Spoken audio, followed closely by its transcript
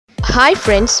Hi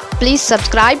friends, please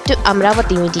subscribe to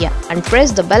Amaravathi Media and press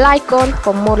the bell icon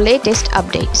for more latest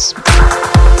updates.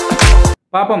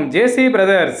 పాపం JC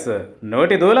brothers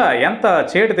నోటి దూల ఎంత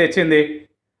చేటు తెచ్చింది.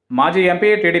 మాజీ ఎంపీ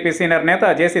టీడీపీ సీనియర్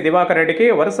నేత జేసీ దివాకర్ రెడ్డికి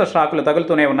వరుస షాకులు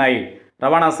తగులుతూనే ఉన్నాయి.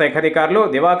 రవాణా శాఖ అధికారులు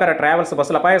దివాకర్ ట్రావెల్స్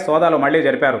బస్సులపై సోదాలు మళ్లీ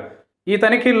జరిపారు. ఈ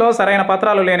తనిఖీల్లో సరైన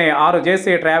పత్రాలు లేని 6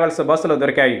 జేసీ ట్రావెల్స్ బస్సులు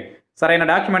దొరికాయి. సరైన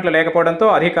డాక్యుమెంట్లు లేకపోవడంతో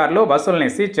అధికారులు బస్సుల్ని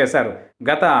సీజ్ చేశారు.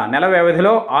 గత నెల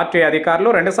వ్యవధిలో ఆర్టీఐ అధికారులు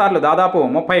 2 సార్లు దాదాపు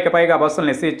 30కి పైగా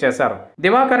బస్సుల్ని సీజ్ చేశారు.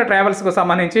 దివాకర్ ట్రావెల్స్ కు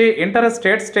సంబంధించి ఇంటర్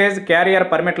స్టేట్ స్టేజ్ క్యారియర్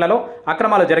పర్మిట్లలో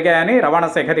అక్రమాలు జరిగాయని రవాణా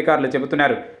శాఖ అధికారులు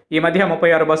చెబుతున్నారు. ఈ మధ్య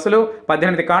 36 బస్సులు,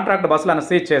 18 కాంట్రాక్ట్ బస్సులను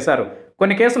సీజ్ చేశారు.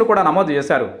 కొన్ని కేసులు కూడా నమోదు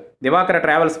చేశారు. దివాకర్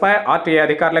ట్రావెల్స్ పై ఆర్టీఐ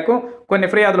అధికారులకు కొన్ని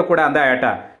ఫిర్యాదులు కూడా అందాయట.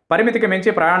 పరిమితికి మించి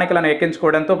ప్రయాణికులను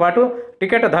ఎక్కించుకోవడంతో పాటు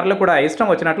టికెట్ ధరలు కూడా ఇష్టం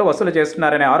వచ్చినట్లు వసూలు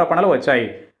చేస్తున్నారనే ఆరోపణలు వచ్చాయి.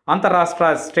 అంతరాష్ట్ర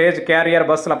స్టేజ్ క్యారియర్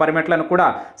బస్సుల పర్మిట్లను కూడా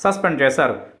సస్పెండ్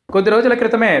చేశారు. కొద్ది రోజుల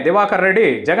క్రితమే దివాకర్ రెడ్డి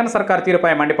జగన్ సర్కార్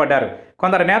తీరుపై మండిపడ్డారు.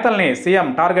 కొందరు నేతల్ని సీఎం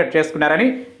టార్గెట్ చేసుకున్నారని,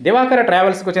 దివాకర్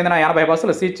ట్రావెల్స్కు చెందిన 80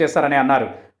 బస్సులు సీజ్ చేశారని అన్నారు.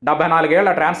 74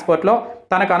 ఏళ్ల ట్రాన్స్పోర్ట్లో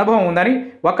తనకు అనుభవం ఉందని,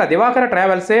 ఒక్క దివాకర్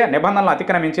ట్రావెల్సే నిబంధనలు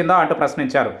అతిక్రమించిందా అంటూ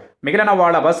ప్రశ్నించారు. మిగిలిన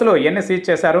వాళ్ల బస్సులు ఎన్ని సీజ్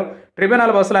చేశారు?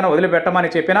 ట్రిబ్యునల్ బస్సులను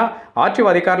వదిలిపెట్టమని చెప్పినా ఆర్టీఓ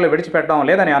అధికారులు విడిచిపెట్టడం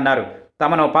లేదని అన్నారు.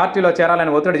 తమను పార్టీలో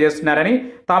చేరాలని ఒత్తిడి చేస్తున్నారని,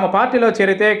 తాము పార్టీలో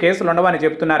చేరితే కేసులుండవని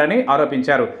చెబుతున్నారని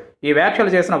ఆరోపించారు. ఈ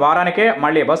వ్యాఖ్యలు చేసిన వారానికే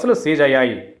మళ్లీ బస్సులు సీజ్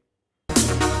అయ్యాయి.